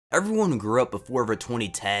Everyone who grew up before the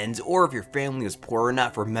 2010s, or if your family was poor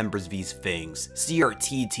enough, remembers these things: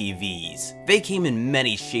 CRT TVs. They came in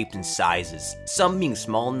many shapes and sizes, some being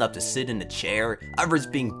small enough to sit in a chair, others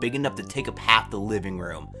being big enough to take up half the living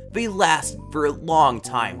room. They lasted for a long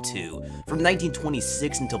time too, from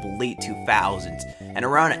 1926 until the late 2000s, and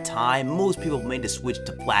around that time, most people made the switch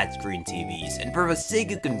to flat screen TVs, and for the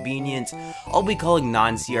sake of convenience, I'll be calling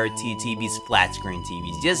non-CRT TVs flat screen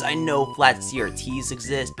TVs. Yes, I know flat CRTs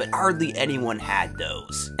exist, but hardly anyone had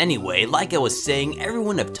those. Anyway, like I was saying,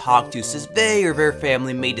 everyone I've talked to says they or their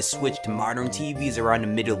family made the switch to modern TVs around the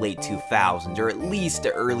mid to late 2000s, or at least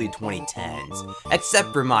the early 2010s.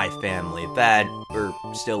 Except for my family, that, or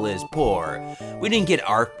still is, poor. We didn't get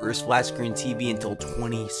our first flat screen TV until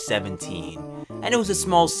 2017. And it was a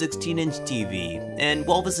small 16-inch TV, and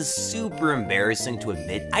while this is super embarrassing to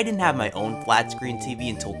admit, I didn't have my own flat screen TV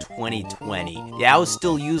until 2020. Yeah, I was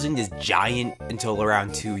still using this giant until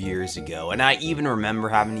around 2 years ago, and I even remember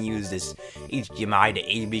having to use this HDMI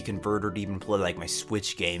to AV converter to even play like my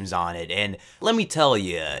Switch games on it, and let me tell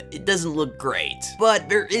you, it doesn't look great. But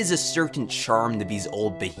there is a certain charm to these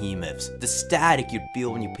old behemoths. The static you'd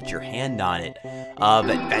feel when you put your hand on it,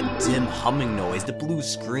 that dim humming noise, the blue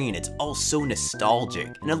screen, it's all so nostalgic,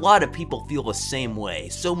 and a lot of people feel the same way,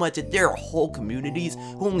 so much that there are whole communities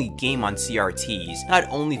who only game on CRTs. Not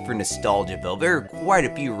only for nostalgia though, there are quite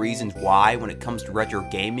a few reasons why, when it comes to retro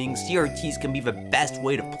gaming, CRTs can be the best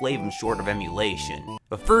way to play them short of emulation.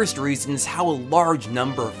 The first reason is how a large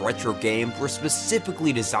number of retro games were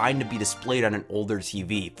specifically designed to be displayed on an older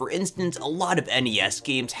TV. For instance, a lot of NES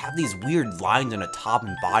games have these weird lines on the top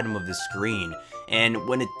and bottom of the screen, and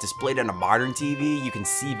when it's displayed on a modern TV, you can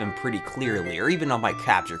see them pretty clearly, or even on my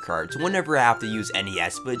capture card. So whenever I have to use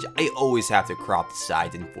NES footage, I always have to crop the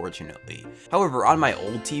sides, unfortunately. However, on my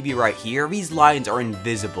old TV right here, these lines are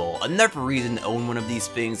invisible. Another reason to own one of these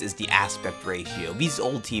things is the aspect ratio. These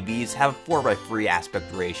old TVs have a 4:3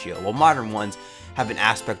 aspect ratio, while modern ones have an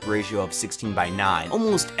aspect ratio of 16:9.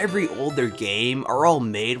 Almost every older game are all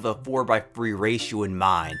made with a 4:3 ratio in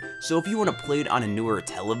mind, so if you want to play it on a newer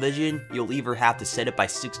television, you'll either have to set it by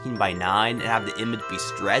 16:9 and have the image be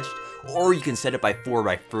stretched, or you can set it by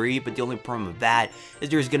 4:3, but the only problem with that is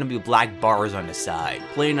there's going to be black bars on the side.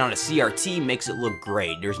 Playing on a CRT makes it look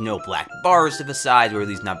great. There's no black bars to the sides, or at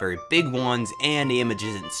least not very big ones, and the image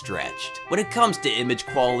isn't stretched. When it comes to image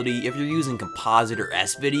quality, if you're using composite or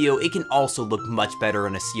S-video, it can also look much better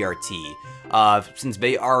on a CRT. Since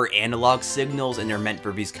they are analog signals and they're meant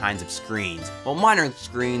for these kinds of screens, while modern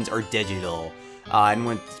screens are digital. And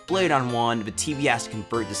when displayed on one, the TV has to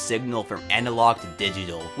convert the signal from analog to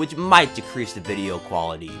digital, which might decrease the video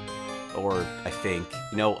quality. Or, I think.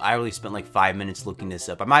 You know, I only spent like 5 minutes looking this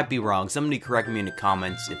up. I might be wrong. Somebody correct me in the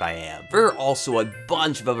comments if I am. There are also a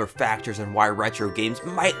bunch of other factors on why retro games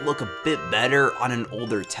might look a bit better on an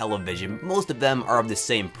older television. Most of them are of the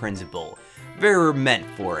same principle. They were meant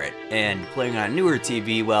for it, and playing on a newer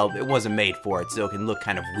TV, well, it wasn't made for it, so it can look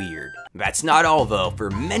kind of weird. That's not all though,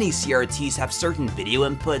 for many CRTs have certain video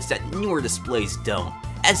inputs that newer displays don't.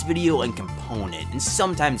 S-video and component, and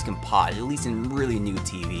sometimes composite, at least in really new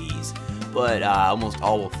TVs. But almost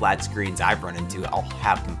all the flat screens I've run into all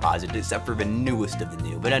have composite, except for the newest of the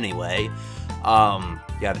new. But anyway,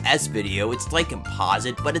 you have S-video, it's like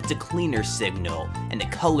composite, but it's a cleaner signal, and the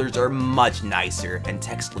colors are much nicer, and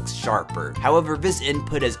text looks sharper. However, this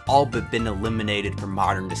input has all but been eliminated from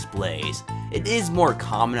modern displays. It is more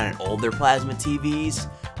common on older plasma TVs,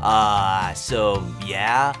 so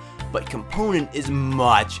yeah, but component is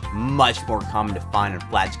much more common to find on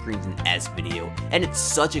flat screens than S-video, and it's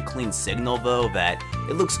such a clean signal though that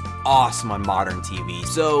it looks awesome on modern TVs.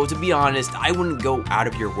 So to be honest, I wouldn't go out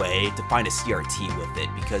of your way to find a CRT with it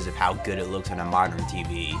because of how good it looks on a modern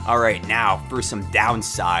TV. Alright, now for some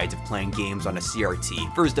downsides of playing games on a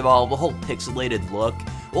CRT. First of all, the whole pixelated look,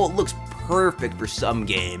 well, it looks perfect for some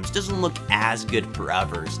games, doesn't look as good for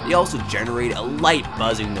others. They also generate a light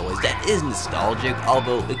buzzing noise that is nostalgic,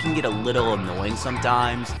 although it can get a little annoying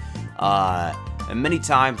sometimes. And many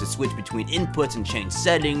times to switch between inputs and change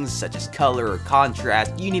settings, such as color or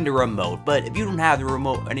contrast, you need a remote, but if you don't have the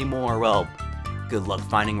remote anymore, well, good luck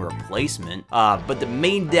finding a replacement. But the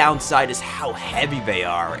main downside is how heavy they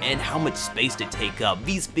are and how much space they take up.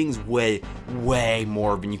 These things weigh way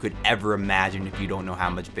more than you could ever imagine if you don't know how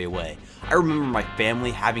much they weigh. I remember my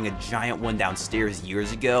family having a giant one downstairs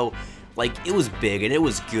years ago, Like, it was big and it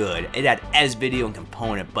was good. It had S-Video and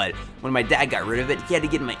component, but when my dad got rid of it, he had to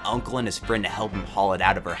get my uncle and his friend to help him haul it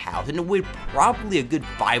out of our house, and it weighed probably a good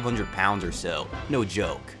 500 pounds or so. No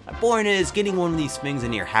joke. My point is, getting one of these things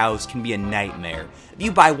in your house can be a nightmare. If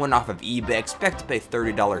you buy one off of eBay, expect to pay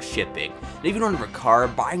 $30 shipping. And if you don't have a car,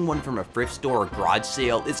 buying one from a thrift store or garage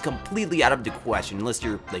sale is completely out of the question unless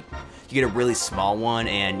you're like, you get a really small one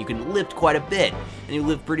and you can lift quite a bit and you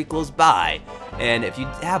live pretty close by. And if you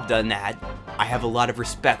have done that, I have a lot of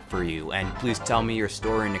respect for you, and please tell me your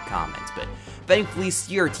story in the comments. But thankfully,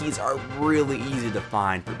 CRTs are really easy to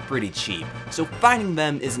find for pretty cheap, so finding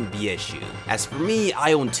them isn't the issue. As for me,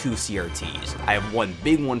 I own 2 CRTs. I have one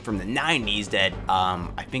big one from the 90s that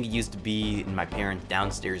I think it used to be in my parents'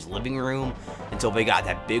 downstairs living room until they got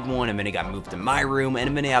that big one, and then it got moved to my room,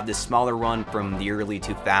 and then I have this smaller one from the early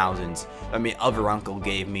 2000s that my other uncle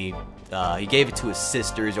gave me. He gave it to his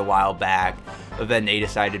sisters a while back, but then they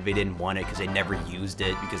decided they didn't want it because they never used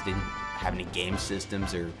it because they didn't have any game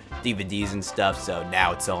systems or DVDs and stuff, so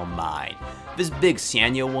now it's all mine. This big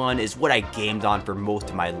Sanyo one is what I gamed on for most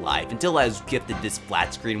of my life, until I was gifted this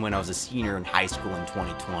flat screen when I was a senior in high school in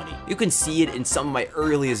 2020. You can see it in some of my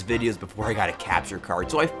earliest videos before I got a capture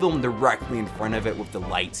card, so I filmed directly in front of it with the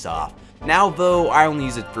lights off. Now though, I only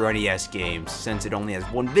use it for NES games, since it only has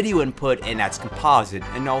one video input and that's composite,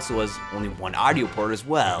 and also has only one audio port as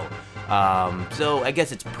well. So I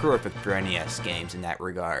guess it's perfect for NES games in that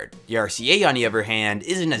regard. The RCA, on the other hand,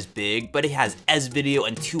 isn't as big, but it has S-Video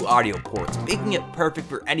and 2 audio ports, making it perfect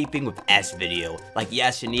for anything with S-Video, like the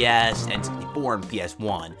SNES, N64, and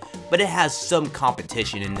PS1. But it has some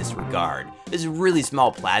competition in this regard. This is a really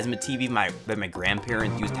small plasma TV that my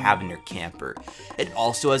grandparents used to have in their camper. It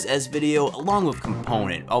also has S-Video along with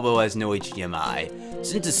component, although it has no HDMI.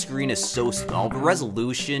 Since the screen is so small, the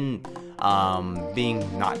resolution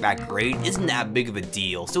being not that great isn't that big of a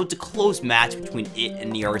deal, so it's a close match between it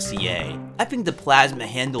and the RCA. I think the plasma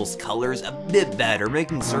handles colors a bit better,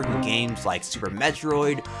 making certain games like Super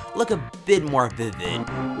Metroid look a bit more vivid,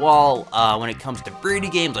 while when it comes to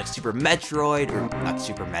 3D games like Super Metroid, or not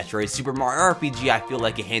Super Metroid, Super Mario RPG, I feel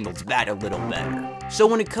like it handles that a little better. So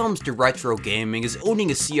when it comes to retro gaming, is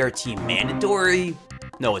owning a CRT mandatory?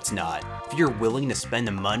 No, it's not. If you're willing to spend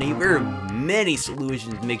the money, there are many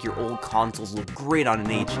solutions to make your old consoles look great on an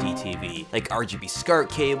HD TV, like RGB SCART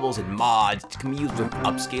cables and mods that can be used with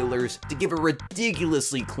upscalers to give a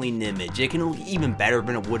ridiculously clean image. It can look even better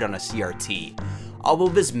than it would on a CRT. Although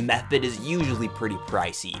this method is usually pretty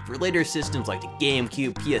pricey. For later systems like the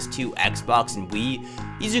GameCube, PS2, Xbox, and Wii,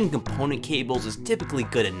 using component cables is typically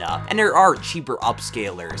good enough, and there are cheaper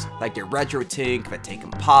upscalers, like the RetroTink that take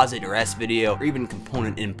composite or S-Video, or even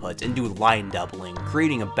component inputs and do line doubling,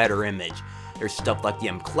 creating a better image. There's stuff like the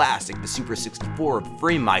M Classic, the Super 64,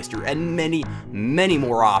 FrameMeister, and many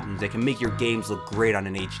more options that can make your games look great on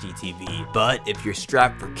an HD TV. But if you're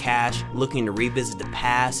strapped for cash, looking to revisit the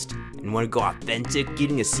past, and want to go authentic,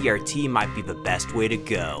 getting a CRT might be the best way to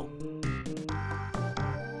go.